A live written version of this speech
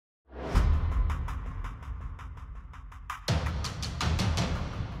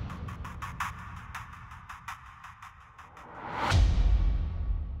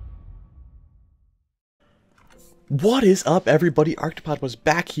What is up, everybody? ArcticPlatypus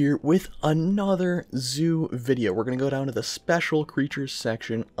back here with another zoo video. We're going to go down to the special creatures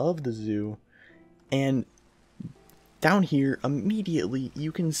section of the zoo, and down here immediately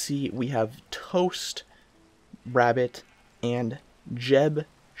you can see we have Toast Rabbit and Jeb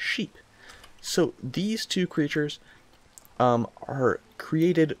Sheep. So these two creatures are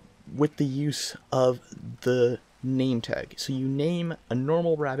created with the use of the name tag. So you name a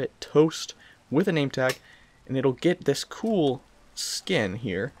normal rabbit Toast with a name tag, and it'll get this cool skin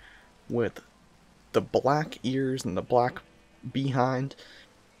here with the black ears and the black behind.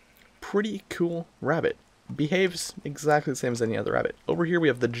 Pretty cool rabbit. Behaves exactly the same as any other rabbit. Over here we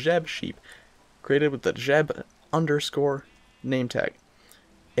have the Jeb Sheep, created with the Jeb underscore name tag.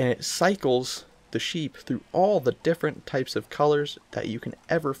 And it cycles the sheep through all the different types of colors that you can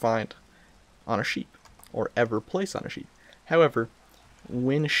ever find on a sheep, or ever place on a sheep. However,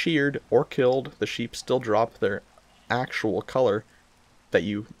 when sheared or killed, the sheep still drop their actual color that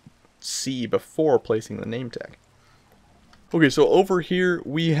you see before placing the name tag. Okay, so over here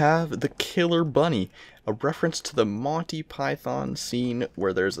we have the Killer Bunny, a reference to the Monty Python scene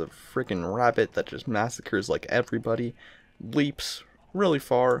where there's a freaking rabbit that just massacres like everybody, leaps really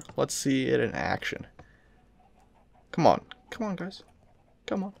far. Let's see it in action. Come on guys,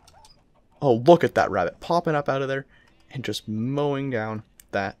 come on. Oh, look at that rabbit popping up out of there and just mowing down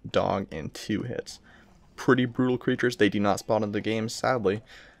that dog in 2 hits. Pretty brutal creatures. They do not spawn in the game, sadly,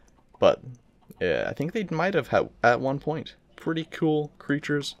 but yeah, I think they might have had at one point. Pretty cool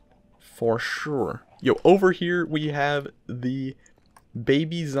creatures for sure. Yo, over here we have the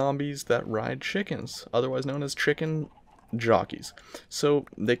baby zombies that ride chickens, otherwise known as chicken jockeys. So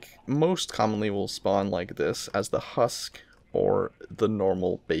they most commonly will spawn like this as the husk or the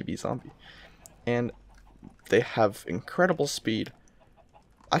normal baby zombie, and they have incredible speed.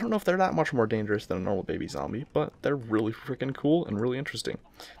 I don't know if they're that much more dangerous than a normal baby zombie, but they're really freaking cool and really interesting.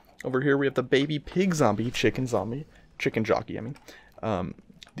 Over here we have the baby pig zombie, chicken jockey, I mean.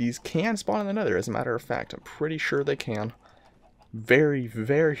 These can spawn in the nether, as a matter of fact. I'm pretty sure they can. Very,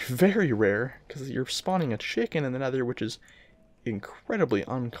 very, very rare, because you're spawning a chicken in the nether, which is incredibly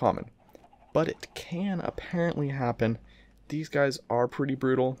uncommon. But it can apparently happen. These guys are pretty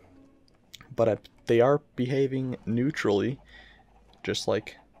brutal, but they are behaving neutrally, just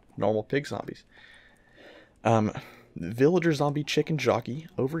like normal pig zombies. Villager zombie chicken jockey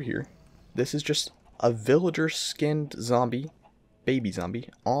over here. This is just a villager skinned zombie, baby zombie,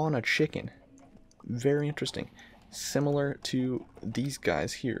 on a chicken. Very interesting. Similar to these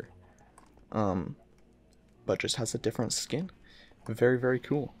guys here. But just has a different skin. Very, very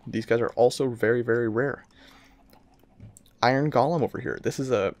cool. These guys are also very, very rare. Iron Golem over here. This is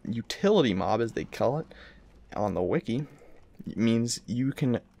a utility mob, as they call it on the wiki. It means you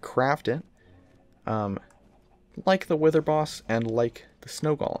can craft it like the Wither Boss and like the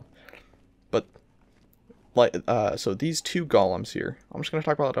Snow Golem. But like so these two golems here, I'm just going to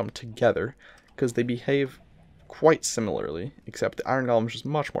talk about them together because they behave quite similarly, except the Iron Golem is just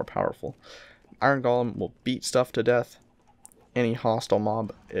much more powerful. Iron Golem will beat stuff to death, any hostile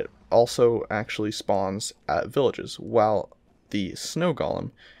mob. It also actually spawns at villages, while the Snow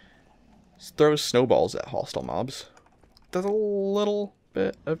Golem throws snowballs at hostile mobs. Does a little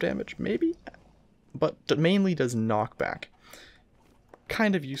bit of damage, maybe, but mainly does knockback.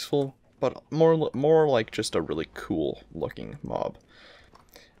 Kind of useful, but more like just a really cool looking mob.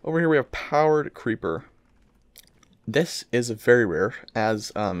 Over here we have Powered Creeper. This is very rare,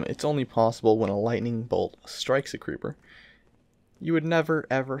 as it's only possible when a lightning bolt strikes a creeper. You would never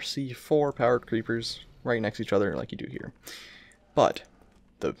ever see 4 powered creepers right next to each other like you do here. But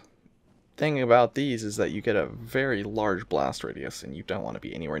the thing about these is that you get a very large blast radius, and you don't want to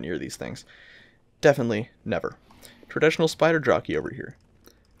be anywhere near these things. Definitely never. Traditional spider jockey over here.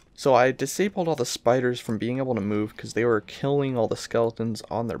 So I disabled all the spiders from being able to move because they were killing all the skeletons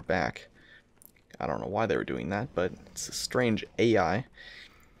on their back. I don't know why they were doing that, but it's a strange AI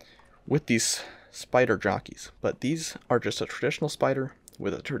with these spider jockeys. But these are just a traditional spider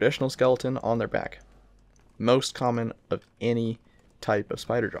with a traditional skeleton on their back. Most common of any type of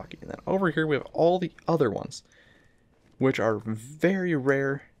spider jockey. And then over here we have all the other ones, which are very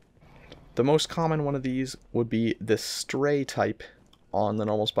rare. The most common one of these would be the stray type on the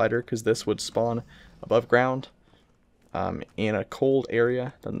normal spider, because this would spawn above ground in a cold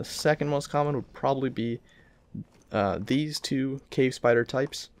area. Then the second most common would probably be these two cave spider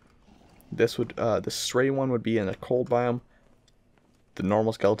types. This would the stray one would be in a cold biome. The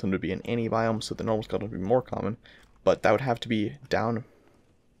normal skeleton would be in any biome, so the normal skeleton would be more common, but that would have to be down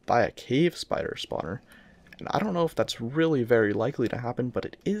by a cave spider spawner. And I don't know if that's really very likely to happen, but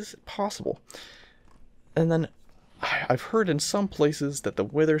it is possible. And then I've heard in some places that the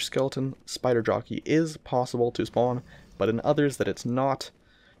wither skeleton spider jockey is possible to spawn, but in others that it's not.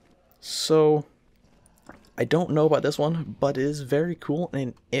 So I don't know about this one, but it is very cool,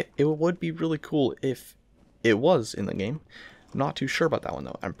 and it would be really cool if it was in the game. Not too sure about that one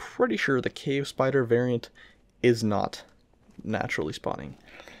though. I'm pretty sure the cave spider variant is not naturally spawning,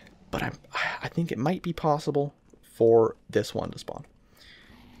 but I think it might be possible for this one to spawn.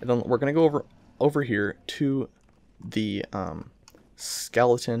 And then we're gonna go over here to the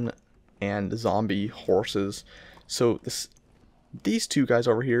skeleton and zombie horses. So these two guys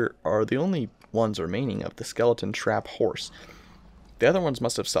over here are the only ones remaining of the skeleton trap horse. The other ones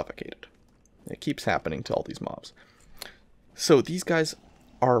must have suffocated. It keeps happening to all these mobs. So these guys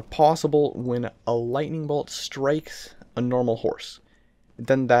are possible when a lightning bolt strikes a normal horse.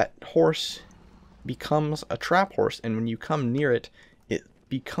 Then that horse becomes a trap horse, and when you come near it, it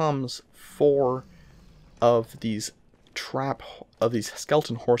becomes 4 of these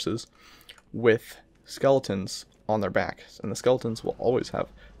skeleton horses with skeletons on their backs, and the skeletons will always have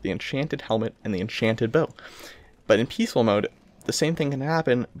the enchanted helmet and the enchanted bow. But in peaceful mode, the same thing can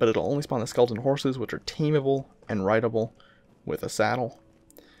happen, but it'll only spawn the skeleton horses, which are tameable and rideable with a saddle.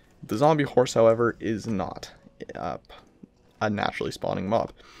 The zombie horse, however, is not a naturally spawning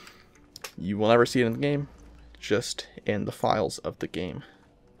mob. You will never see it in the game, just in the files of the game.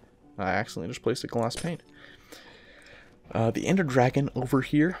 I accidentally just placed a glass pane. The Ender Dragon over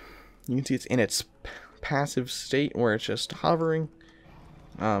here, you can see it's in its passive state where it's just hovering.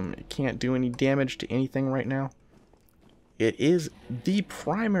 It can't do any damage to anything right now. It is the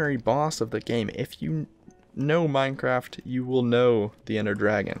primary boss of the game. If you know Minecraft, you will know the Ender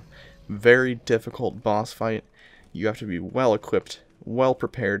Dragon. Very difficult boss fight. You have to be well equipped, well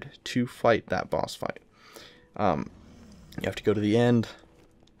prepared to fight that boss fight. You have to go to the end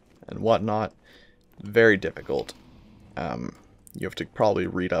and whatnot. Very difficult. You have to probably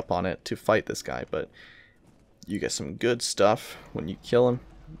read up on it to fight this guy, but you get some good stuff when you kill him.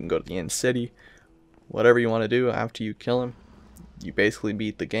 You can go to the end city. Whatever you want to do after you kill him, you basically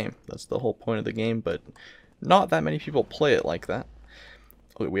beat the game. That's the whole point of the game, but not that many people play it like that.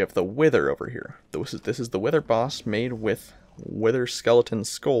 Okay, we have the Wither over here. This is the Wither boss made with Wither skeleton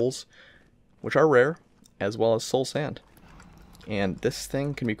skulls, which are rare, as well as soul sand. And this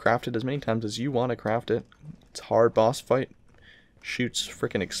thing can be crafted as many times as you want to craft it. It's a hard boss fight. Shoots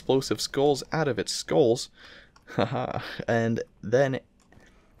freaking explosive skulls out of its skulls. Haha. And then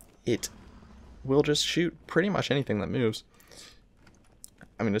it will just shoot pretty much anything that moves.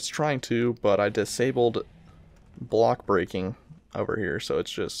 I mean, it's trying to, but I disabled block breaking over here, so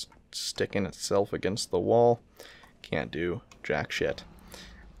it's just sticking itself against the wall. Can't do jack shit.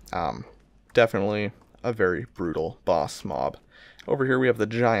 Definitely a very brutal boss mob. Over here we have the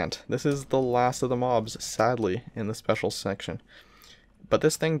giant. This is the last of the mobs, sadly, in the special section. But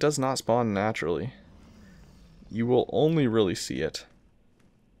this thing does not spawn naturally. You will only really see it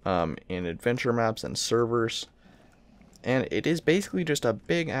in adventure maps and servers. And it is basically just a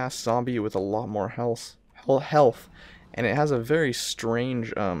big ass zombie with a lot more health. And it has a very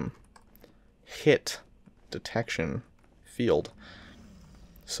strange hit detection field.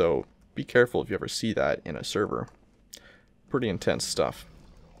 So be careful if you ever see that in a server. Pretty intense stuff.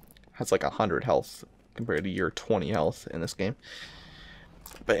 Has like 100 health compared to your 20 health in this game.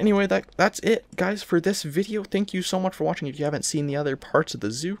 But anyway, that's it, guys, for this video. Thank you so much for watching. If you haven't seen the other parts of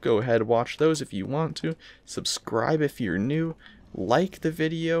the zoo, go ahead, watch those if you want to. Subscribe if you're new. Like the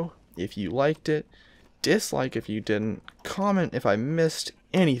video if you liked it. Dislike if you didn't. Comment if I missed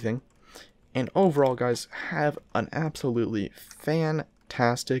anything. And overall, guys, have an absolutely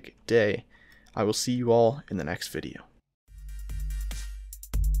fantastic day. I will see you all in the next video.